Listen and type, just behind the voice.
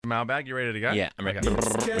mailbag. You ready to go? Yeah, I'm ready to go.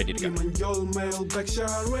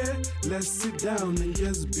 Let's sit down and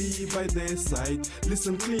just be by their side.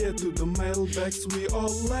 Listen clear to the mailbags we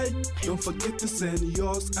all like. Don't forget to send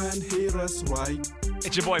yours and hear us right.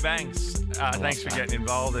 It's your boy Bangs. Thanks for getting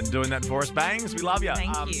involved and doing that for us. Bangs, we love you.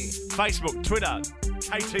 Thank you. Facebook, Twitter,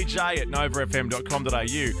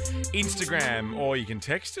 ktj@novafm.com.au, Instagram, or you can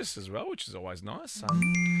text us as well, which is always nice.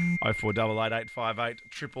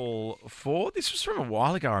 0488858444. This was from a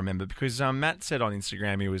while ago, I remember, because Matt said on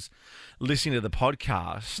Instagram he was listening to the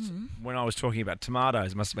podcast when I was talking about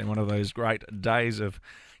tomatoes. It must have been one of those great days of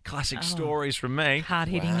classic stories from me.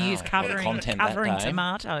 Hard-hitting news covering content that day.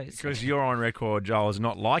 tomatoes. Because you're on record, Joel, as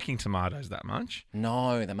not liking tomatoes that much.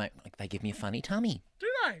 No, they give me a funny tummy. Do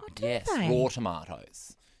they? Yes, they? raw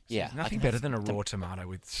tomatoes. Yeah, I Nothing think better that's than a raw tomato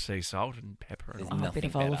with sea salt and pepper. There's And all. A bit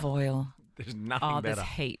of nothing olive better. oil. There's nothing There's better.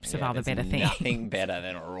 heaps of Yeah, other there's better things. Nothing better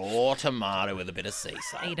than a raw tomato with a bit of sea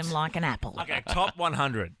salt. Eat them like an apple. Okay, top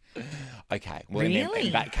 100. Okay, well, Really?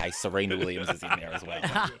 in that case, Serena Williams is in there as well.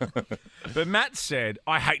 But Matt said,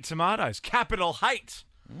 I hate tomatoes. Capital hate.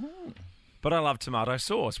 But I love tomato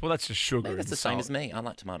sauce. Well, that's just sugar. Maybe that's and the same salt. as me. I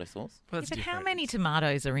like tomato sauce. Well, that's But how different. many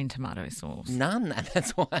tomatoes are in tomato sauce? None, and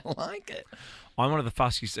that's why I like it. I'm one of the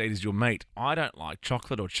fussiest eaters you'll meet. I don't like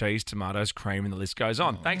chocolate or cheese, tomatoes, cream, and the list goes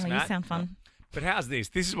on. Thanks, Oh, you Matt. sound fun. But how's this?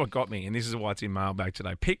 This is what got me, and this is why it's in mailbag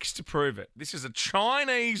today. Pics to prove it. This is a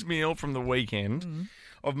Chinese meal from the weekend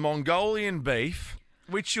of Mongolian beef,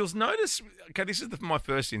 which you'll notice. Okay, this is my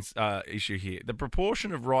first issue here. The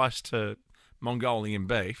proportion of rice to Mongolian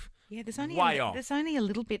beef. Yeah, there's only Way off. there's only a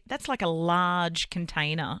little bit. That's like a large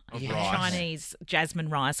container of rice. Chinese jasmine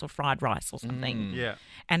rice or fried rice or something. Yeah.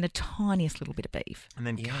 And the tiniest little bit of beef. And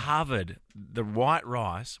then covered the white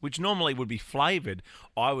rice, which normally would be flavoured,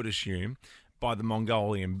 I would assume, by the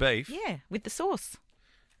Mongolian beef. Yeah, with the sauce.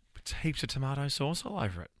 But heaps of tomato sauce all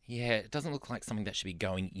over it. Yeah, it doesn't look like something that should be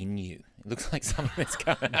going in you. It looks like something that's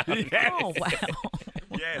going out. Yes. Oh wow!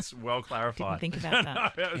 Yes, well clarified. Didn't think about that.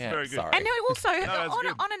 No, that was Yeah, very good. sorry. And no, also that's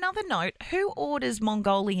good. on another note, who orders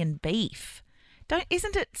Mongolian beef?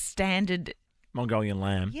 Isn't it standard? Mongolian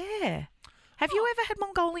lamb. Yeah. Have you ever had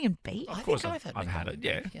Mongolian beef? I course think I've had it,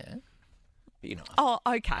 yeah. Yeah. But, you know, Oh,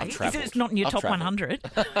 okay. Is travelled. it not in your I've top travelled. 100?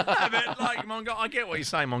 No, but like I get what you're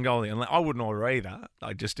saying, Mongolian. I wouldn't order either.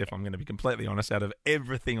 If I'm going to be completely honest, out of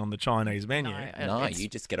everything on the Chinese menu. no, you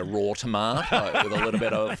just get a raw tomato with a little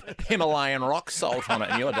bit of Himalayan rock salt on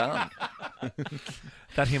it and you're done.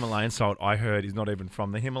 That Himalayan salt I heard is not even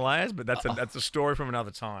from the Himalayas, but that's a story from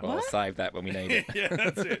another time. Well, I'll save that when we need it. Yeah,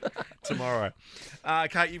 that's it. Tomorrow.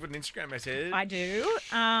 Kate, you've got an Instagram message. I do.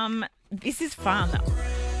 This is fun.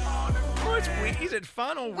 Oh, it's weird. Is it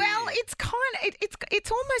fun or weird? Well, it's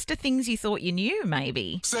it's almost a things you thought you knew,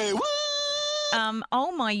 maybe. Say what?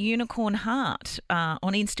 Oh my unicorn heart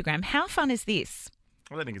on Instagram. How fun is this?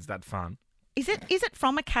 I don't think it's that fun. Is it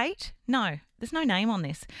from a Kate? No, there's no name on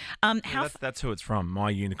this. How? That's who it's from, My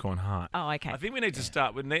Unicorn Heart. Oh, okay. I think we need to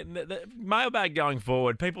start with the mailbag going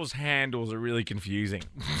forward. People's handles are really confusing.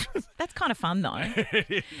 That's kind of fun though.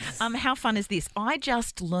 How fun is this? I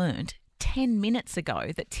just learned 10 minutes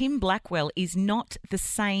ago that Tim Blackwell is not the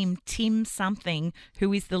same Tim something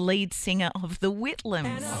who is the lead singer of the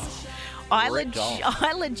Whitlams.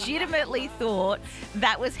 I legitimately thought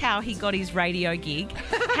that was how he got his radio gig.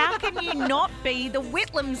 How can you not be the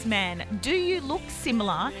Whitlams man? Do you look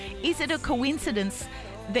similar? Is it a coincidence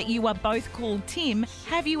that you are both called Tim?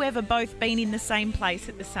 Have you ever both been in the same place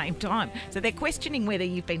at the same time? So they're questioning whether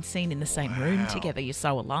you've been seen in the same room together. You're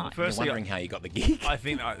so alike. You're Firstly, wondering how you got the gig. I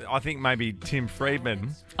think maybe Tim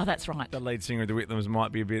Friedman, Oh, that's right. the lead singer of the Whitlams,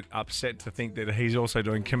 might be a bit upset to think that he's also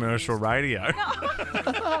doing commercial radio.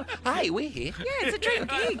 Hey, we're here. Yeah, it's a dream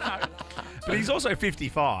gig. But he's also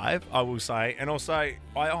 55, I will say, and also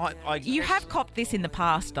You have copped this in the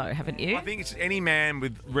past, though, haven't you? I think it's any man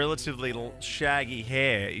with relatively shaggy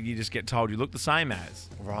hair. You just get told you look the same as.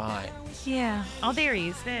 Right. Yeah. Oh, there he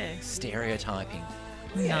is. There. Stereotyping.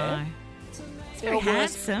 No. It's very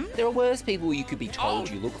handsome. There are worse people you could be told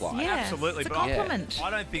you look like. Yeah. Absolutely, It's a but I- compliment. I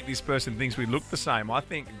don't think this person thinks we look the same. I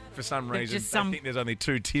think for some They're reason just they think there's only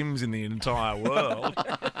two Tims in the entire world.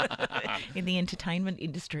 In the entertainment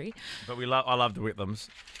industry. But I love the Whitlams,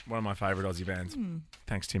 one of my favourite Aussie bands. Hmm.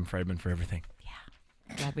 Thanks, Tim Friedman, for everything.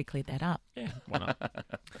 Glad we cleared that up. Yeah, why not?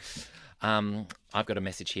 I've got a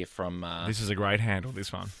message here from This is a great handle,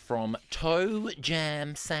 this one. Toe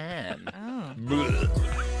Jam Sam.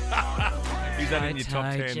 Is that in your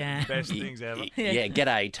top Toe 10 Jam. best things ever? Yeah,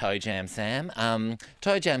 g'day, Toe Jam Sam.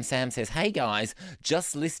 Toe Jam Sam says, "Hey guys,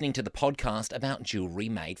 just listening to the podcast about jewellery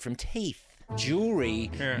made from teeth."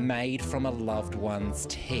 Jewelry made from a loved one's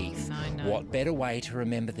teeth. No. What better way to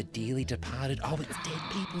remember the dearly departed? Oh, it's dead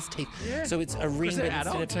people's teeth. So it's a ring, Is it but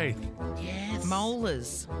adult instead of teeth? yes,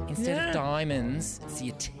 Molars. instead of diamonds, it's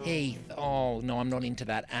your teeth. Oh no, I'm not into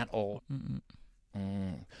that at all.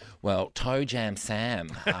 Well, Toe Jam Sam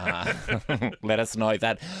let us know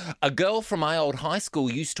that a girl from my old high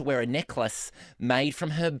school used to wear a necklace made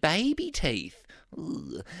from her baby teeth.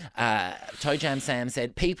 Toe Jam Sam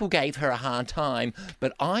said people gave her a hard time,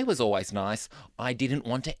 but I was always nice. I didn't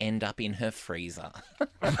want to end up in her freezer.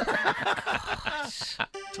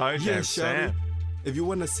 Toe Yeah, Jam Shawty. Sam. If you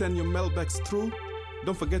wanna send your mailbags through,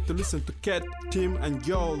 don't forget to listen to Kat, Tim, and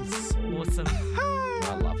Jules. Awesome.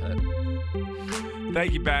 I love it.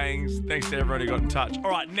 Thank you, Bangs. Thanks to everyone who got in touch.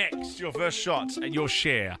 All right, next, your first shot and your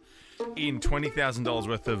share in $20,000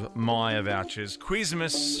 worth of Maya vouchers.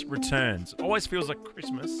 Quizmas returns. Always feels like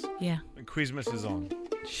Christmas Yeah. when Quizmas is on.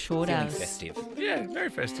 Sure Feeling does. festive. Yeah, very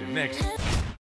festive. Next.